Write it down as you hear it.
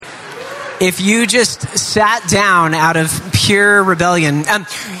if you just sat down out of pure rebellion. I'm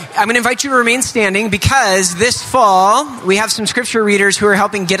going to invite you to remain standing because this fall we have some scripture readers who are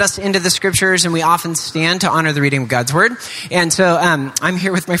helping get us into the scriptures, and we often stand to honor the reading of God's word. And so I'm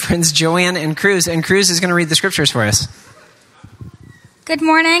here with my friends Joanne and Cruz is going to read the scriptures for us. Good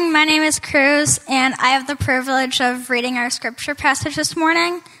morning. My name is Cruz, and I have the privilege of reading our scripture passage this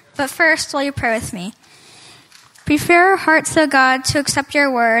morning. But first, will you pray with me? Prepare our hearts, O God, to accept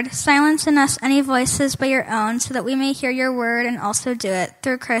your word. Silence in us any voices but your own, so that we may hear your word and also do it.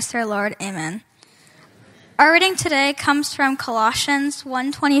 Through Christ our Lord. Amen. Our reading today comes from Colossians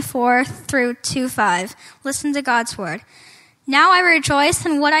 1:24 through 2:5. Listen to God's word. Now I rejoice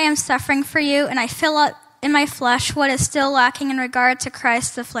in what I am suffering for you, and I fill up in my flesh what is still lacking in regard to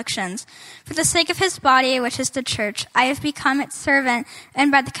Christ's afflictions. For the sake of his body, which is the church, I have become its servant,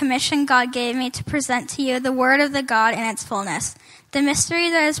 and by the commission God gave me to present to you the word of the God in its fullness, the mystery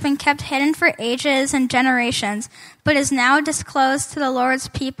that has been kept hidden for ages and generations, but is now disclosed to the Lord's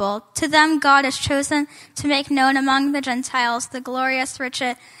people. To them God has chosen to make known among the Gentiles the glorious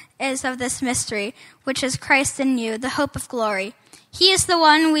riches of this mystery, which is Christ in you, the hope of glory. He is the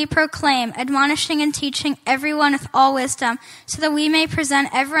one we proclaim, admonishing and teaching everyone with all wisdom, so that we may present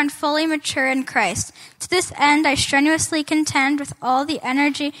everyone fully mature in Christ. To this end, I strenuously contend with all the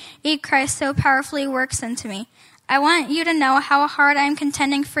energy Christ so powerfully works into me. I want you to know how hard I am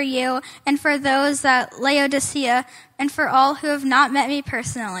contending for you and for those at Laodicea and for all who have not met me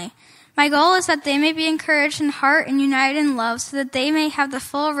personally. My goal is that they may be encouraged in heart and united in love, so that they may have the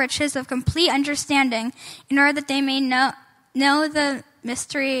full riches of complete understanding, in order that they may know the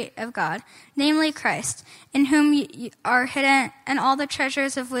mystery of God, namely Christ, in whom you are hidden and all the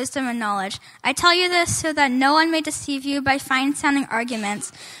treasures of wisdom and knowledge. I tell you this so that no one may deceive you by fine-sounding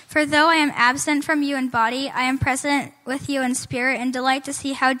arguments. For though I am absent from you in body, I am present with you in spirit, and delight to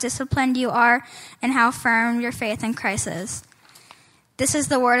see how disciplined you are and how firm your faith in Christ is. This is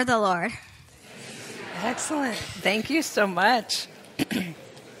the word of the Lord. Excellent. Thank you so much.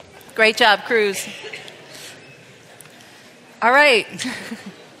 Great job, Cruz. All right.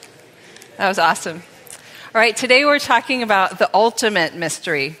 That was awesome. All right, today we're talking about the ultimate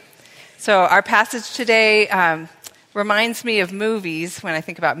mystery. So our passage today reminds me of movies when I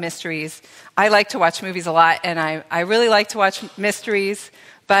think about mysteries. I like to watch movies a lot, and I really like to watch mysteries,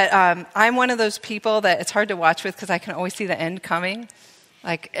 but I'm one of those people that it's hard to watch with because I can always see the end coming.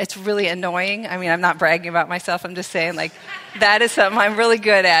 Like, it's really annoying. I mean, I'm not bragging about myself. I'm just saying, like, that is something I'm really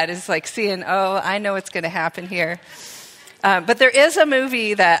good at, is like seeing, I know what's going to happen here. But there is a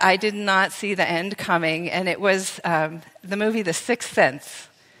movie that I did not see the end coming, and it was the movie The Sixth Sense.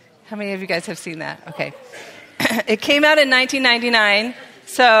 How many of you guys have seen that? Okay. It came out in 1999,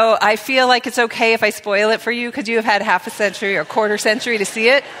 so I feel like it's okay if I spoil it for you because you have had half a century or a quarter century to see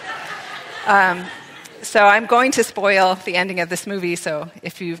it. So I'm going to spoil the ending of this movie, so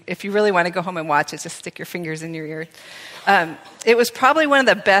if you really want to go home and watch it, just stick your fingers in your ear. It was probably one of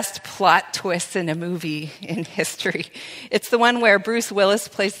the best plot twists in a movie in history. It's the one where Bruce Willis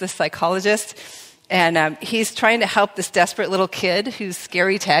plays the psychologist, and he's trying to help this desperate little kid whose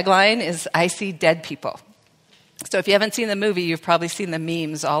scary tagline is, "I see dead people." So if you haven't seen the movie, you've probably seen the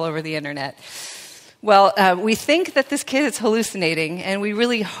memes all over the internet. Well, we think that this kid is hallucinating, and we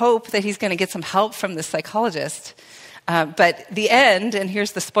really hope that he's going to get some help from the psychologist. But the end, and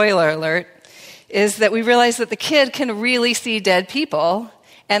here's the spoiler alert, is that we realize that the kid can really see dead people,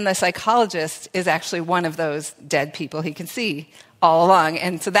 and the psychologist is actually one of those dead people he can see all along.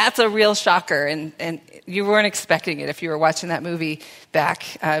 And so that's a real shocker, and you weren't expecting it if you were watching that movie back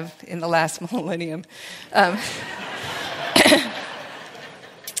in the last millennium.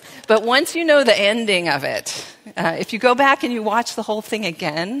 But once you know the ending of it, if you go back and you watch the whole thing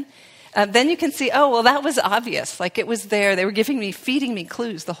again, then you can see, that was obvious. Like, it was there. They were feeding me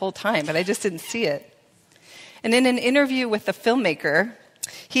clues the whole time, but I just didn't see it. And in an interview with the filmmaker,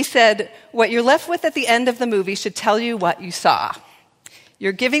 he said, what you're left with at the end of the movie should tell you what you saw.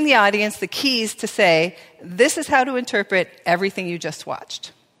 You're giving the audience the keys to say, this is how to interpret everything you just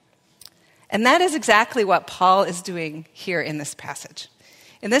watched. And that is exactly what Paul is doing here in this passage.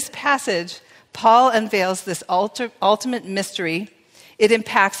 In this passage, Paul unveils this ultimate mystery. It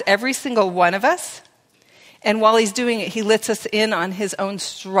impacts every single one of us. And while he's doing it, he lets us in on his own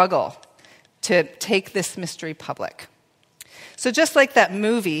struggle to take this mystery public. So just like that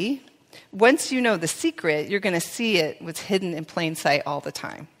movie, once you know the secret, you're going to see it what's hidden in plain sight all the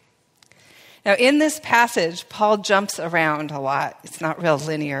time. Now, in this passage, Paul jumps around a lot. It's not real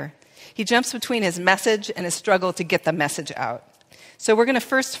linear. He jumps between his message and his struggle to get the message out. So we're going to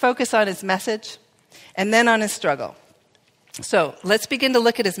first focus on his message and then on his struggle. So let's begin to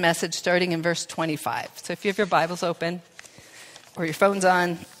look at his message starting in verse 25. So if you have your Bibles open or your phones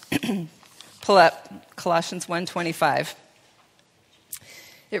on, pull up Colossians 1:25.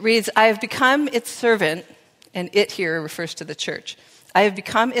 It reads, I have become its servant, and it here refers to the church. I have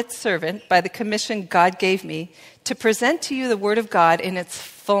become its servant by the commission God gave me to present to you the word of God in its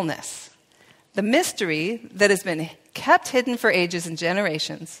fullness, the mystery that has been kept hidden for ages and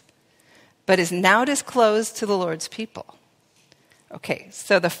generations, but is now disclosed to the Lord's people. Okay,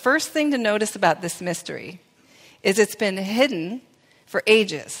 so the first thing to notice about this mystery is it's been hidden for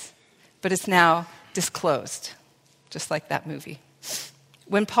ages, but it's now disclosed, just like that movie.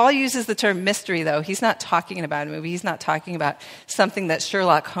 When Paul uses the term mystery, though, he's not talking about a movie. He's not talking about something that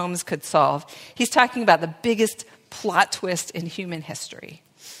Sherlock Holmes could solve. He's talking about the biggest plot twist in human history.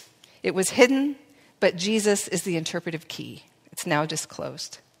 It was hidden, but Jesus is the interpretive key. It's now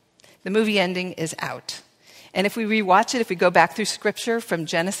disclosed. The movie ending is out. And if we rewatch it, if we go back through Scripture from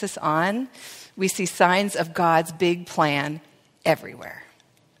Genesis on, we see signs of God's big plan everywhere.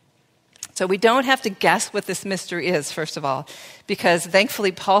 So we don't have to guess what this mystery is, first of all, because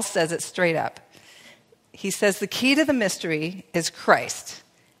thankfully Paul says it straight up. He says the key to the mystery is Christ.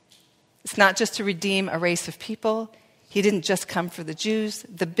 It's not just to redeem a race of people. He didn't just come for the Jews.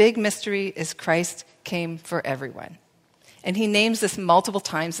 The big mystery is Christ came for everyone. And he names this multiple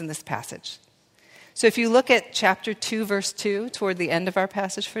times in this passage. So if you look at chapter 2, verse 2, toward the end of our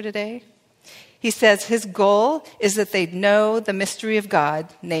passage for today, he says his goal is that they'd know the mystery of God,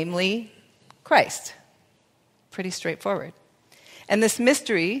 namely Christ. Pretty straightforward. And this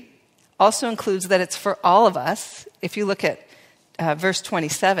mystery also includes that it's for all of us. If you look at verse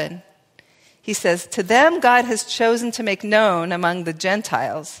 27, he says, to them God has chosen to make known among the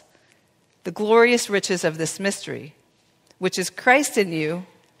Gentiles the glorious riches of this mystery, which is Christ in you,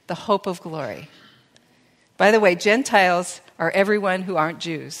 the hope of glory. By the way, Gentiles are everyone who aren't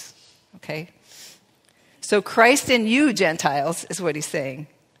Jews, okay? So Christ in you, Gentiles, is what he's saying.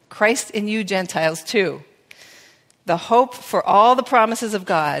 Christ in you, Gentiles, too. The hope for all the promises of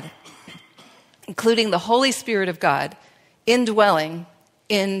God, including the Holy Spirit of God, indwelling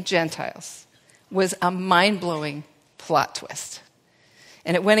in Gentiles, was a mind-blowing plot twist.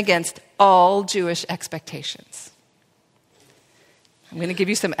 And it went against all Jewish expectations. I'm going to give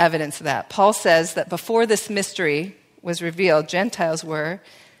you some evidence of that. Paul says that before this mystery was revealed, Gentiles were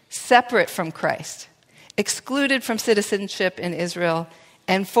separate from Christ, excluded from citizenship in Israel,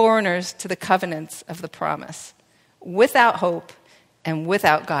 and foreigners to the covenants of the promise, without hope and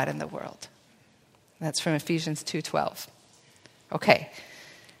without God in the world. That's from Ephesians 2:12. Okay.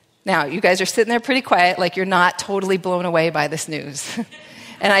 Now, you guys are sitting there pretty quiet, like you're not totally blown away by this news.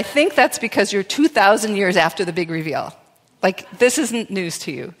 And I think that's because you're 2,000 years after the big reveal. Like, this isn't news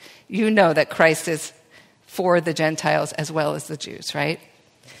to you. You know that Christ is for the Gentiles as well as the Jews, right?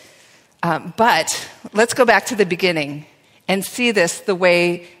 But let's go back to the beginning and see this the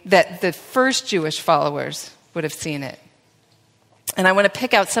way that the first Jewish followers would have seen it. And I want to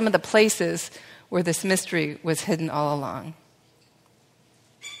pick out some of the places where this mystery was hidden all along.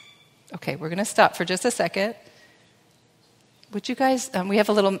 Okay, we're going to stop for just a second. Would you guys, we have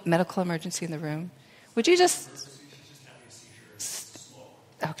a little medical emergency in the room. Would you just...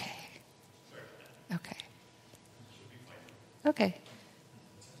 Okay. Okay. Okay.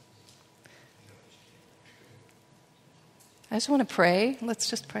 I just want to pray. Let's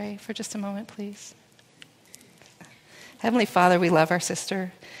just pray for just a moment, please. Heavenly Father, we love our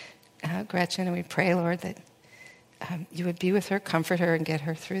sister, Gretchen, and we pray, Lord, that you would be with her, comfort her, and get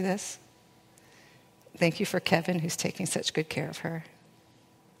her through this. Thank you for Kevin, who's taking such good care of her.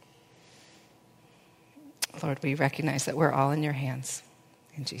 Lord, we recognize that we're all in your hands.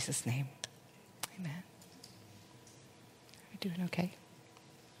 In Jesus' name, amen. Are we doing okay?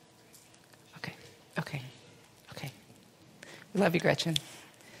 Okay. We love you, Gretchen.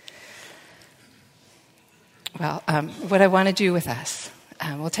 Well, what I want to do with us,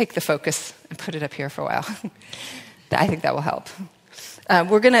 we'll take the focus and put it up here for a while. I think that will help.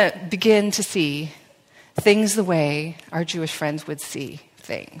 We're going to begin to see things the way our Jewish friends would see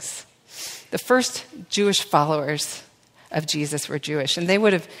things. The first Jewish followers of Jesus were Jewish, and they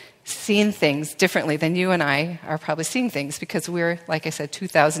would have seen things differently than you and I are probably seeing things because we're, like I said,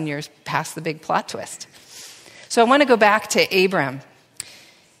 2,000 years past the big plot twist. So I want to go back to Abram.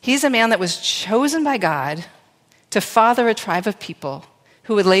 He's a man that was chosen by God to father a tribe of people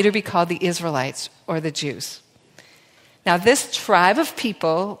who would later be called the Israelites or the Jews. Now, this tribe of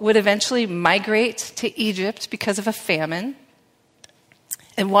people would eventually migrate to Egypt because of a famine.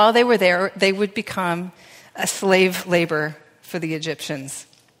 And while they were there, they would become a slave labor for the Egyptians.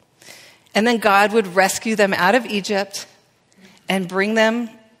 And then God would rescue them out of Egypt and bring them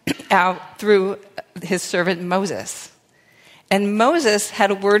out through his servant Moses. And Moses had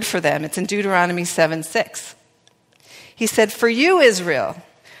a word for them. It's in Deuteronomy 7:6. He said, "For you, Israel,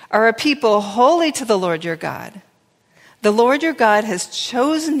 are a people holy to the Lord your God. The Lord your God has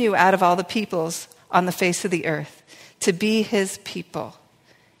chosen you out of all the peoples on the face of the earth to be his people,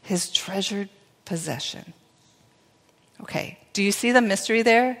 his treasured possession." Okay, do you see the mystery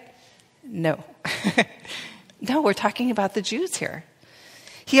there? No. No, we're talking about the Jews here.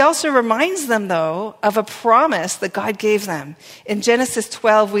 He also reminds them, though, of a promise that God gave them. In Genesis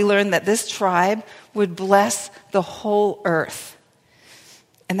 12, we learn that this tribe would bless the whole earth.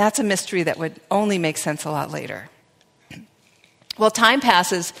 And that's a mystery that would only make sense a lot later. Well, time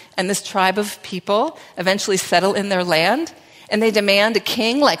passes, and this tribe of people eventually settle in their land, and they demand a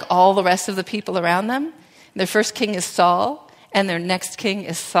king like all the rest of the people around them. Their first king is Saul, and their next king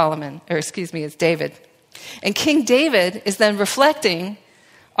is is David. And King David is then reflecting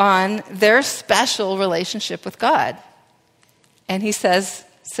on their special relationship with God. And he says,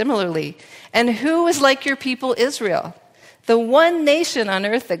 similarly, "And who is like your people Israel, the one nation on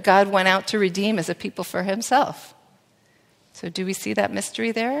earth that God went out to redeem as a people for himself?" So do we see that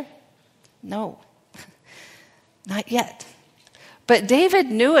mystery there? No, not yet. But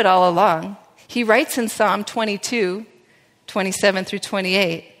David knew it all along. He writes in Psalm 22, 27 through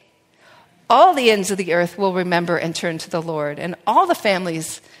 28, "All the ends of the earth will remember and turn to the Lord, and all the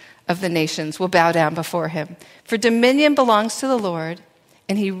families of the nations will bow down before him. For dominion belongs to the Lord,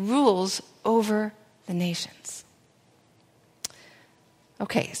 and he rules over the nations."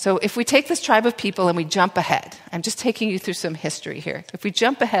 Okay, so if we take this tribe of people and we jump ahead, I'm just taking you through some history here. If we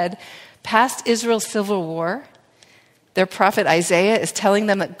jump ahead past Israel's civil war, their prophet Isaiah is telling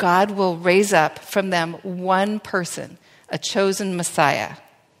them that God will raise up from them one person, a chosen Messiah,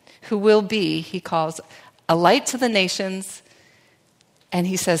 who will be, he calls, a light to the nations, and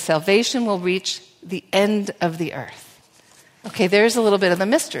he says salvation will reach the end of the earth. Okay, there's a little bit of the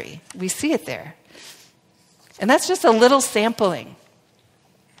mystery. We see it there. And that's just a little sampling.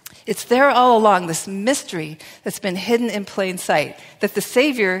 It's there all along, this mystery that's been hidden in plain sight, that the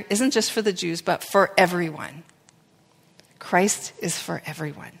Savior isn't just for the Jews, but for everyone. Christ is for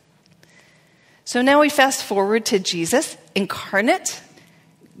everyone. So now we fast forward to Jesus, incarnate,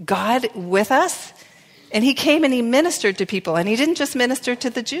 God with us, and he came and he ministered to people. And he didn't just minister to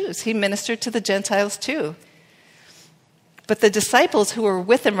the Jews, he ministered to the Gentiles too. But the disciples who were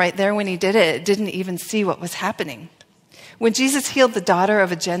with him right there when he did it didn't even see what was happening. When Jesus healed the daughter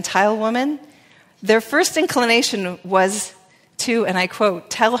of a Gentile woman, their first inclination was to, and I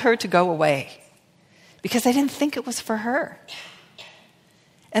quote, "tell her to go away," because they didn't think it was for her.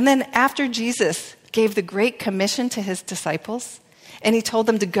 And then after Jesus gave the Great Commission to his disciples, and he told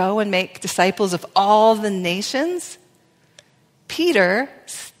them to go and make disciples of all the nations, Peter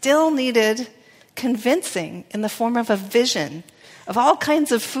still needed convincing in the form of a vision of all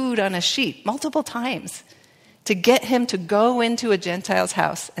kinds of food on a sheet multiple times to get him to go into a Gentile's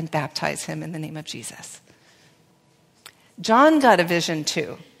house and baptize him in the name of Jesus. John got a vision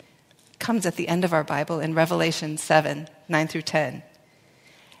too. It comes at the end of our Bible in Revelation 7, 9 through 10.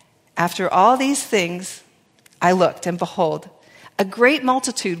 "After all these things, I looked, and behold, a great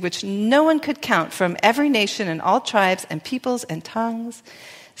multitude which no one could count from every nation and all tribes and peoples and tongues,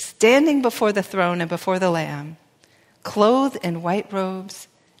 standing before the throne and before the Lamb, clothed in white robes,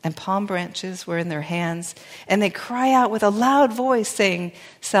 and palm branches were in their hands, and they cry out with a loud voice, saying,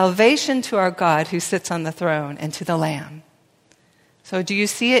 'Salvation to our God who sits on the throne and to the Lamb.'" So do you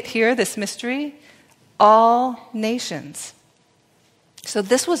see it here, this mystery? All nations. So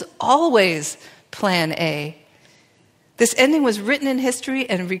this was always plan A. This ending was written in history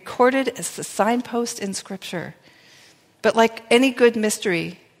and recorded as the signpost in Scripture. But like any good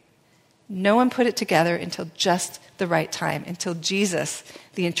mystery, no one put it together until just the right time, until Jesus,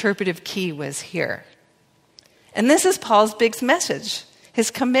 the interpretive key, was here. And this is Paul's big message, his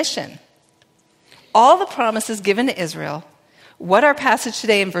commission. All the promises given to Israel, what our passage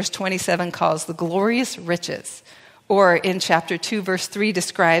today in verse 27 calls the glorious riches, or in chapter 2, verse 3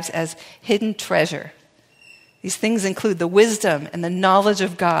 describes as hidden treasure. These things include the wisdom and the knowledge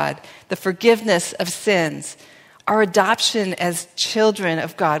of God, the forgiveness of sins, our adoption as children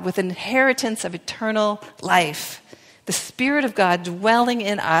of God with inheritance of eternal life, the Spirit of God dwelling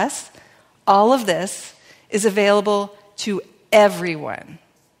in us. All of this is available to everyone.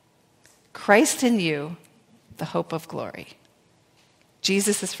 Christ in you, the hope of glory.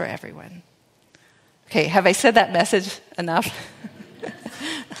 Jesus is for everyone. Okay, have I said that message enough?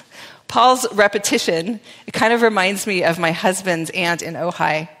 Paul's repetition, it kind of reminds me of my husband's aunt in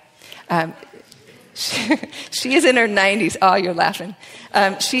Ojai. She is in her 90s. Oh, you're laughing.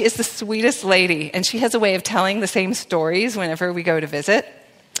 She is the sweetest lady, and she has a way of telling the same stories whenever we go to visit.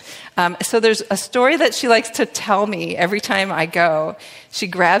 So there's a story that she likes to tell me every time I go. She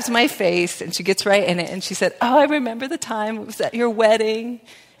grabs my face, and she gets right in it, and she said, "Oh, I remember the time it was at your wedding."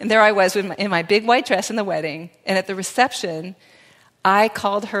 And there I was in my big white dress in the wedding, and at the reception, I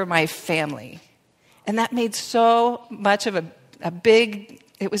called her my family. And that made so much of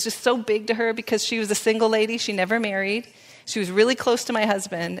it was just so big to her because she was a single lady. She never married. She was really close to my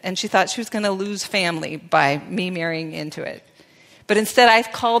husband, and she thought she was going to lose family by me marrying into it. But instead, I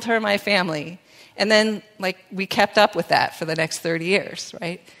called her my family. And then, we kept up with that for the next 30 years,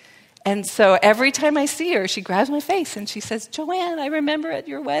 right? And so every time I see her, she grabs my face and she says, "Joanne, I remember at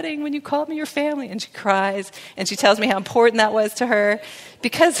your wedding when you called me your family." And she cries, and she tells me how important that was to her,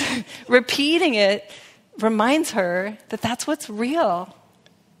 because repeating it reminds her that that's what's real,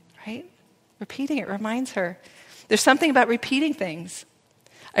 right? Repeating it reminds her. There's something about repeating things.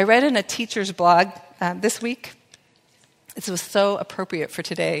 I read in a teacher's blog this week. This was so appropriate for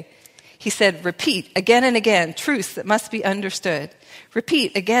today. He said, "Repeat again and again truths that must be understood.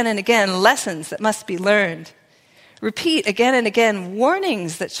 Repeat again and again lessons that must be learned. Repeat again and again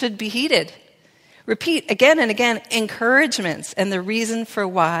warnings that should be heeded. Repeat again and again encouragements and the reason for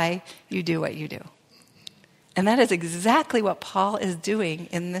why you do what you do." And that is exactly what Paul is doing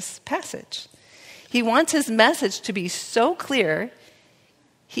in this passage. He wants his message to be so clear,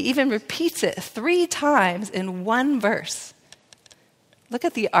 he even repeats it 3 times in one verse. Look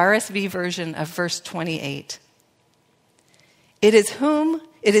at the RSV version of verse 28. It is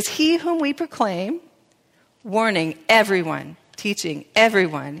he whom we proclaim, warning everyone, teaching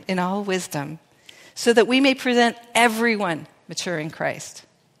everyone in all wisdom, so that we may present everyone mature in Christ.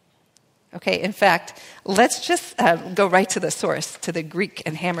 Okay, in fact, let's just go right to the source, to the Greek,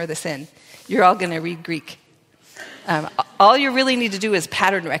 and hammer this in. You're all going to read Greek. All you really need to do is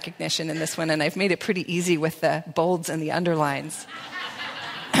pattern recognition in this one, and I've made it pretty easy with the bolds and the underlines.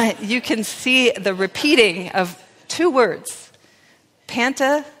 You can see the repeating of 2 words,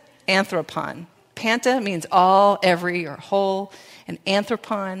 panta, anthropon. Panta means all, every, or whole, and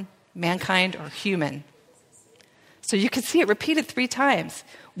anthropon, mankind or human. So you can see it repeated 3 times.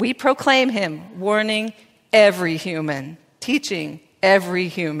 We proclaim him, warning every human, teaching every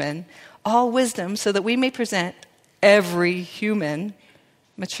human, all wisdom, so that we may present every human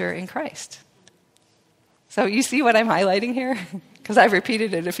mature in Christ. So you see what I'm highlighting here? Because I've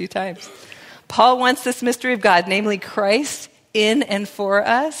repeated it a few times. Paul wants this mystery of God, namely Christ in and for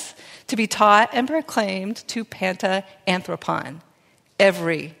us, to be taught and proclaimed to panta anthropon,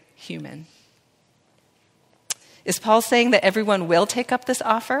 every human. Is Paul saying that everyone will take up this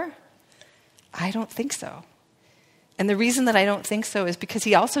offer? I don't think so. And the reason that I don't think so is because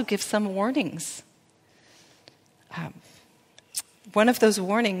he also gives some warnings. One of those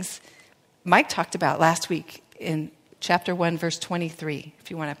warnings Mike talked about last week in chapter 1, verse 23,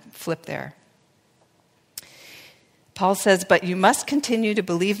 if you want to flip there. Paul says, "But you must continue to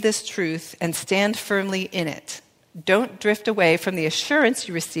believe this truth and stand firmly in it. Don't drift away from the assurance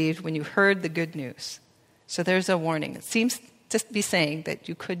you received when you heard the good news." So there's a warning. It seems to be saying that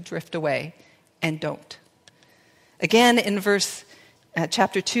you could drift away, and don't. Again, in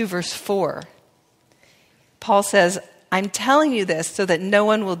chapter 2, verse 4, Paul says, "I'm telling you this so that no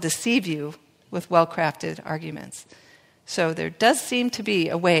one will deceive you with well-crafted arguments." So there does seem to be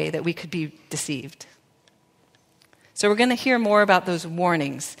a way that we could be deceived. So we're going to hear more about those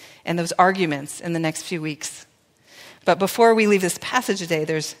warnings and those arguments in the next few weeks. But before we leave this passage today,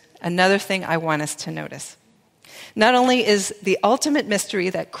 there's another thing I want us to notice. Not only is the ultimate mystery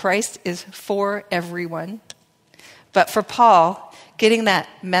that Christ is for everyone, but for Paul, getting that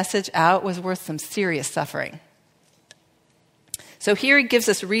message out was worth some serious suffering. So here he gives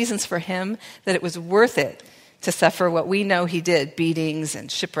us reasons for him that it was worth it to suffer what we know he did, beatings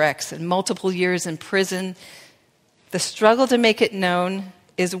and shipwrecks and multiple years in prison. The struggle to make it known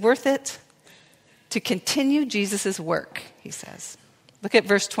is worth it to continue Jesus' work, he says. Look at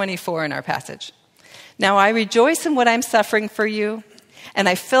verse 24 in our passage. "Now I rejoice in what I'm suffering for you, and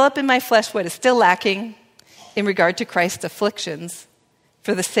I fill up in my flesh what is still lacking in regard to Christ's afflictions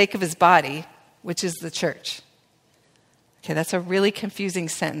for the sake of his body, which is the church." Okay, that's a really confusing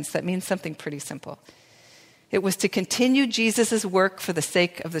sentence. That means something pretty simple. It was to continue Jesus' work for the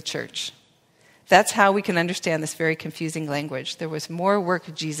sake of the church. That's how we can understand this very confusing language. There was more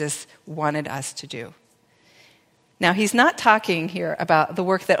work Jesus wanted us to do. Now, he's not talking here about the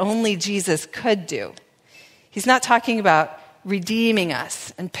work that only Jesus could do. He's not talking about redeeming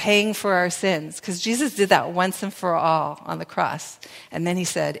us and paying for our sins, because Jesus did that once and for all on the cross. And then he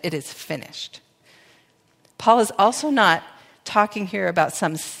said, "It is finished." Paul is also not talking here about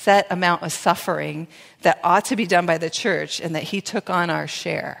some set amount of suffering that ought to be done by the church and that he took on our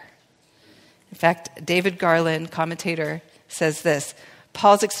share. In fact, David Garland, commentator, says this: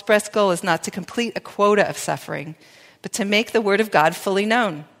 Paul's express goal is not to complete a quota of suffering, but to make the word of God fully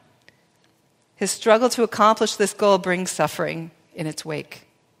known. His struggle to accomplish this goal brings suffering in its wake.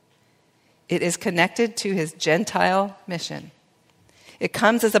 It is connected to his Gentile mission. It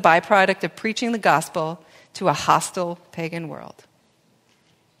comes as a byproduct of preaching the gospel to a hostile pagan world.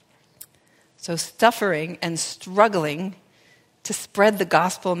 So suffering and struggling to spread the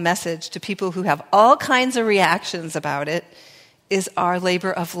gospel message to people who have all kinds of reactions about it is our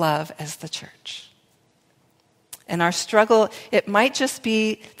labor of love as the church. And our struggle, it might just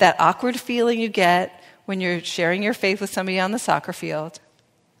be that awkward feeling you get when you're sharing your faith with somebody on the soccer field.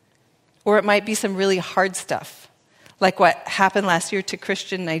 Or it might be some really hard stuff, like what happened last year to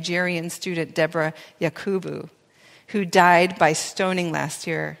Christian Nigerian student Deborah Yakubu, who died by stoning last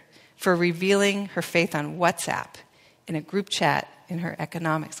year for revealing her faith on WhatsApp in a group chat in her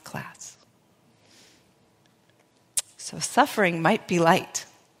economics class. So suffering might be light,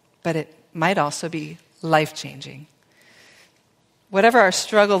 but it might also be life-changing. Whatever our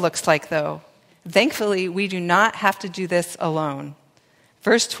struggle looks like, though, thankfully, we do not have to do this alone.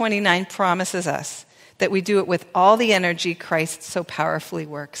 Verse 29 promises us that we do it with all the energy Christ so powerfully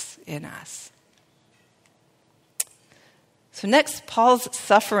works in us. So next, Paul's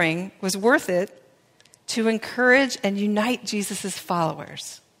suffering was worth it to encourage and unite Jesus'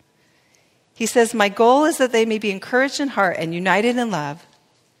 followers. He says, "My goal is that they may be encouraged in heart and united in love,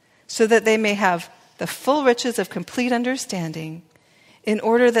 so that they may have the full riches of complete understanding, in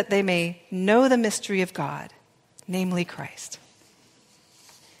order that they may know the mystery of God, namely Christ."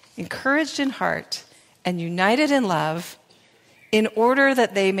 Encouraged in heart and united in love, in order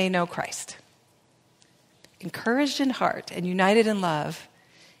that they may know Christ. Encouraged in heart and united in love,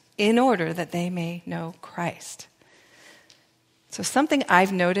 in order that they may know Christ. So something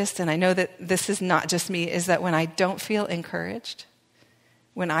I've noticed, and I know that this is not just me, is that when I don't feel encouraged,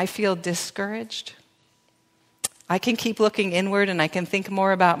 when I feel discouraged, I can keep looking inward and I can think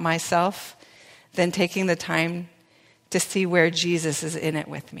more about myself than taking the time to see where Jesus is in it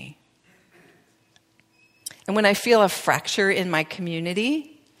with me. And when I feel a fracture in my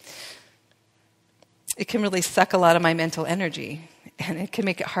community, it can really suck a lot of my mental energy, and it can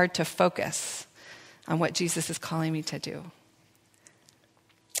make it hard to focus on what Jesus is calling me to do,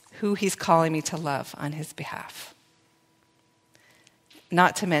 who he's calling me to love on his behalf.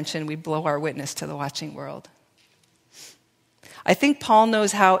 Not to mention, we blow our witness to the watching world. I think Paul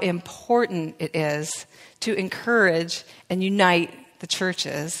knows how important it is to encourage and unite the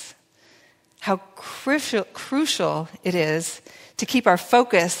churches, how crucial it is to keep our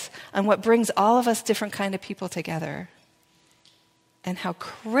focus on what brings all of us different kind of people together, and how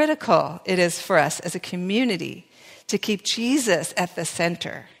critical it is for us as a community to keep Jesus at the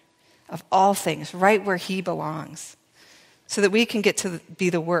center of all things, right where he belongs, so that we can get to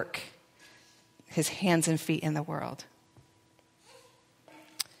be the work, his hands and feet in the world.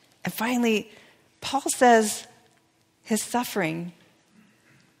 And finally, Paul says his suffering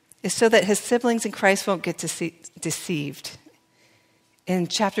is so that his siblings in Christ won't get deceived. In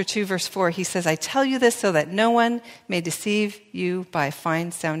chapter 2, verse 4, he says, "I tell you this so that no one may deceive you by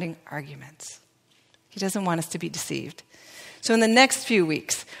fine-sounding arguments." He doesn't want us to be deceived. So in the next few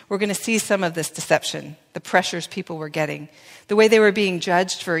weeks, we're going to see some of this deception, the pressures people were getting, the way they were being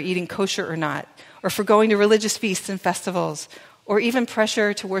judged for eating kosher or not, or for going to religious feasts and festivals, or even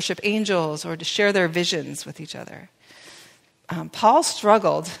pressure to worship angels or to share their visions with each other. Paul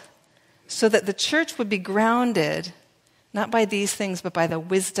struggled so that the church would be grounded not by these things, but by the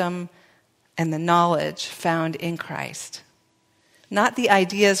wisdom and the knowledge found in Christ. Not the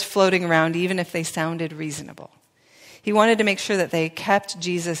ideas floating around, even if they sounded reasonable. He wanted to make sure that they kept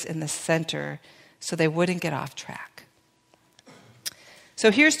Jesus in the center so they wouldn't get off track.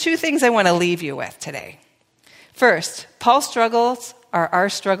 So here's two things I want to leave you with today. First, Paul's struggles are our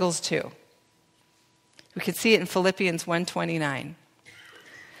struggles too. We can see it in Philippians 1:29.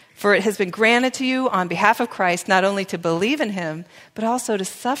 "For it has been granted to you on behalf of Christ not only to believe in him, but also to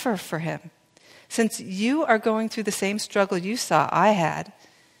suffer for him, since you are going through the same struggle you saw I had,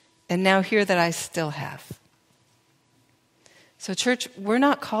 and now hear that I still have." So church, we're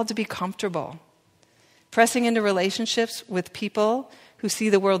not called to be comfortable. Pressing into relationships with people who see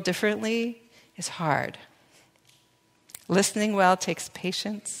the world differently is hard. Listening well takes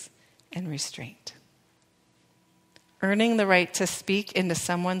patience and restraint. Earning the right to speak into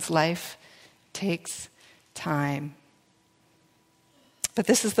someone's life takes time. But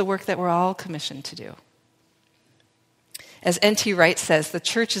this is the work that we're all commissioned to do. As N.T. Wright says, the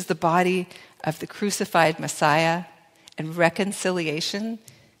church is the body of the crucified Messiah, and reconciliation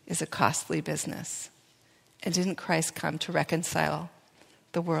is a costly business. And didn't Christ come to reconcile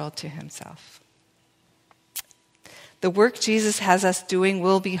the world to himself? The work Jesus has us doing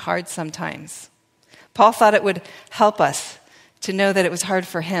will be hard sometimes. Paul thought it would help us to know that it was hard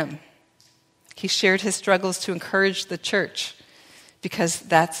for him. He shared his struggles to encourage the church because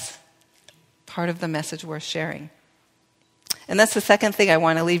that's part of the message worth sharing. And that's the second thing I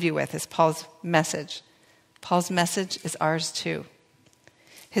want to leave you with is Paul's message. Paul's message is ours too.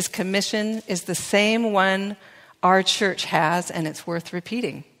 His commission is the same one our church has, and it's worth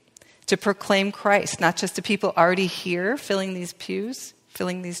repeating. To proclaim Christ, not just to people already here, filling these pews,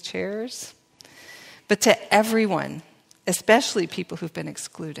 filling these chairs, but to everyone, especially people who've been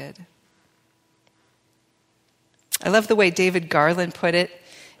excluded. I love the way David Garland put it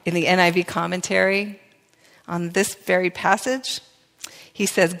in the NIV commentary on this very passage. He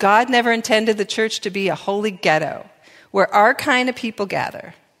says, God never intended the church to be a holy ghetto where our kind of people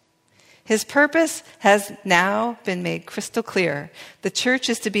gather. His purpose has now been made crystal clear. The church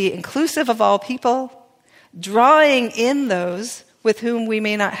is to be inclusive of all people, drawing in those with whom we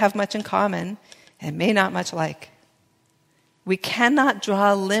may not have much in common and may not much like. We cannot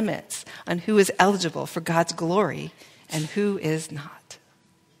draw limits on who is eligible for God's glory and who is not.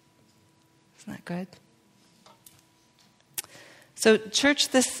 Isn't that good? So, church,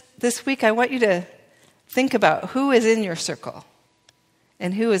 this week, I want you to think about who is in your circle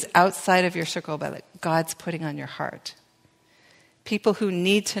and who is outside of your circle that God's putting on your heart. People who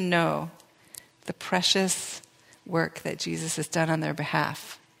need to know the precious work that Jesus has done on their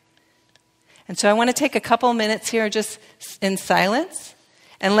behalf. And so I want to take a couple minutes here just in silence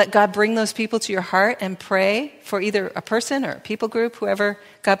and let God bring those people to your heart and pray for either a person or a people group, whoever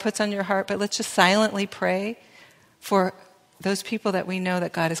God puts on your heart. But let's just silently pray for those people that we know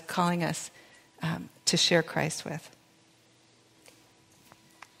that God is calling us to share Christ with.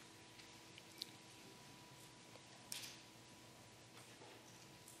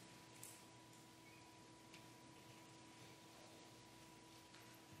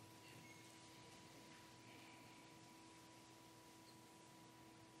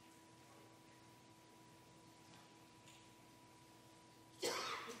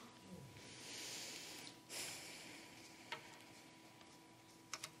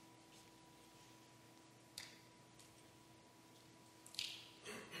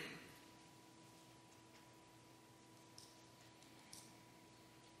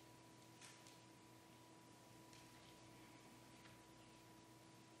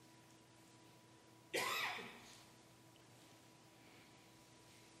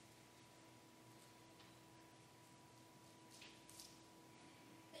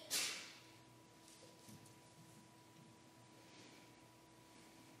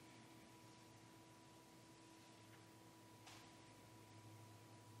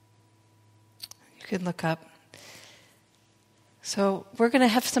 You could look up. So we're going to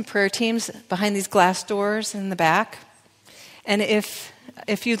have some prayer teams behind these glass doors in the back. And if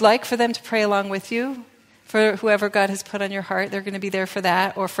you'd like for them to pray along with you, for whoever God has put on your heart, they're going to be there for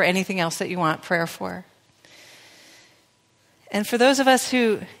that or for anything else that you want prayer for. And for those of us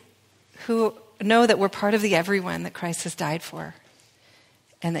who know that we're part of the everyone that Christ has died for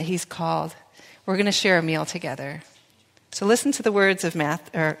and that he's called, we're going to share a meal together. So listen to the words of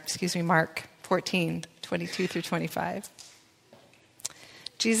Mark 14, 22 through 25.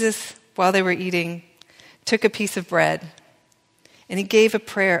 Jesus, while they were eating, took a piece of bread, and he gave a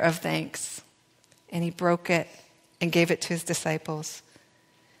prayer of thanks, and he broke it and gave it to his disciples.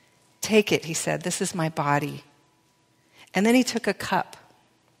 Take it, he said, this is my body. And then he took a cup.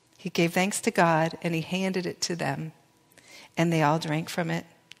 He gave thanks to God, and he handed it to them, and they all drank from it.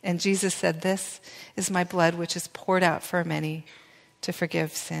 And Jesus said, this is my blood, which is poured out for many to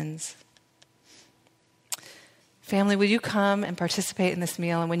forgive sins. Family, will you come and participate in this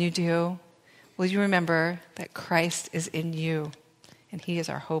meal? And when you do, will you remember that Christ is in you and he is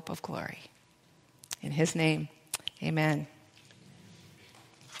our hope of glory? In his name, amen.